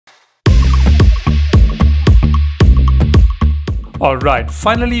Alright,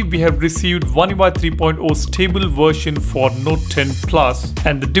 finally we have received One UI 3.0 stable version for Note 10 Plus,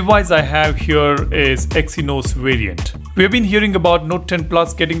 and the device I have here is Exynos variant. We have been hearing about Note 10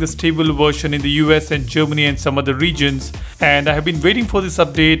 Plus getting the stable version in the US and Germany and some other regions, and I have been waiting for this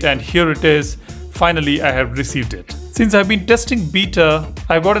update, and here it is. Finally I have received it. Since I've been testing beta,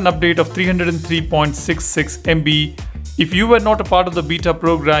 I got an update of 303.66 MB. If you were not a part of the beta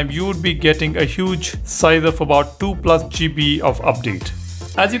program, you would be getting a huge size of about 2+ GB of update.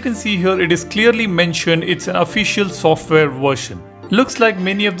 As you can see here, it is clearly mentioned it's an official software version. Looks like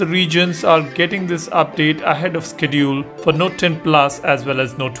many of the regions are getting this update ahead of schedule for Note 10 Plus as well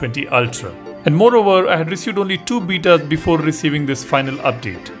as Note 20 Ultra. And moreover, I had received only 2 betas before receiving this final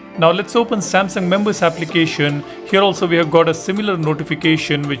update. Now let's open Samsung Members application. Here also we have got a similar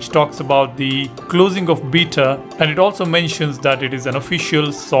notification which talks about the closing of beta, and it also mentions that it is an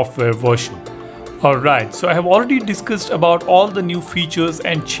official software version. Alright, so I have already discussed about all the new features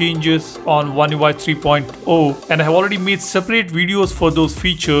and changes on One UI 3.0, and I have already made separate videos for those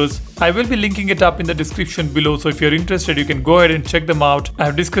features. I will be linking it up in the description below, so if you're interested you can go ahead and check them out. I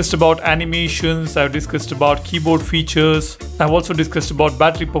have discussed about animations, I have discussed about keyboard features, I have also discussed about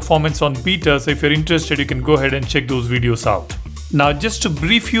battery performance on beta, so if you're interested you can go ahead and check those videos out. Now just to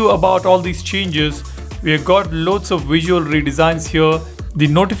brief you about all these changes, we have got loads of visual redesigns here. The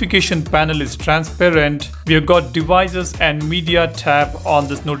notification panel is transparent. We have got devices and media tab on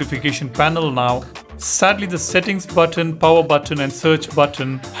this notification panel now. Sadly, the settings button, power button and search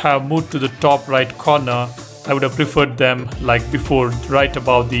button have moved to the top right corner. I would have preferred them like before, right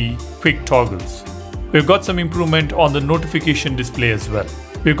above the quick toggles. We've got some improvement on the notification display as well.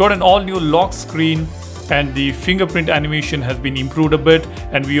 We've got an all new lock screen, and the fingerprint animation has been improved a bit,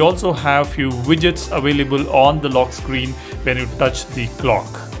 and we also have few widgets available on the lock screen when you touch the clock.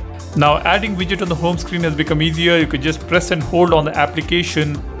 Now adding widget on the home screen has become easier. You can just press and hold on the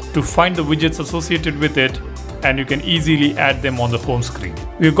application to find the widgets associated with it, and you can easily add them on the home screen.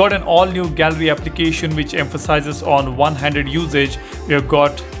 We've got an all new gallery application which emphasizes on one-handed usage. We have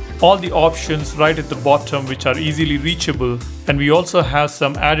got all the options right at the bottom which are easily reachable, and we also have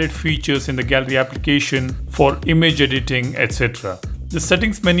some added features in the gallery application for image editing, etc. The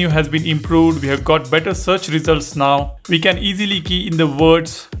settings menu has been improved. We have got better search results now. We can easily key in the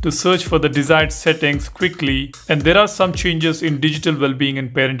words to search for the desired settings quickly, and there are some changes in digital well-being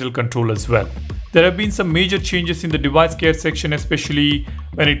and parental control as well. There have been some major changes in the device care section, especially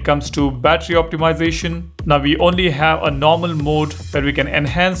when it comes to battery optimization. Now we only have a normal mode where we can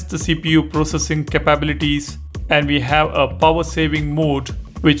enhance the CPU processing capabilities, and we have a power saving mode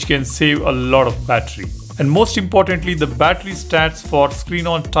which can save a lot of battery. And most importantly, the battery stats for screen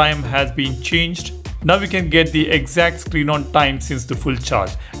on time has been changed. Now we can get the exact screen on time since the full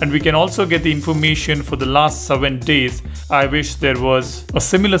charge, and we can also get the information for the last 7 days. I wish there was a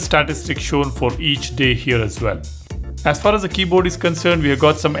similar statistic shown for each day here as well. As far as the keyboard is concerned, we have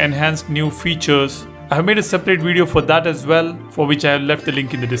got some enhanced new features. I have made a separate video for that as well, for which I have left the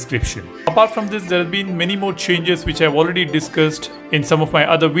link in the description. Apart from this, there have been many more changes which I have already discussed in some of my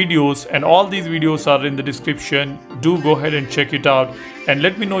other videos, and all these videos are in the description. Do go ahead and check it out, and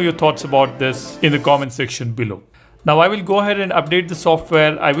let me know your thoughts about this in the comment section below. Now I will go ahead and update the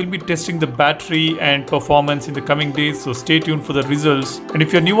software. I will be testing the battery and performance in the coming days, so stay tuned for the results. And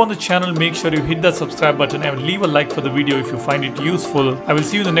if you're new on the channel, make sure you hit that subscribe button and leave a like for the video if you find it useful. I will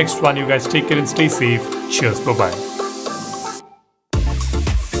see you in the next one. You guys take care and stay safe. Cheers. Bye-bye.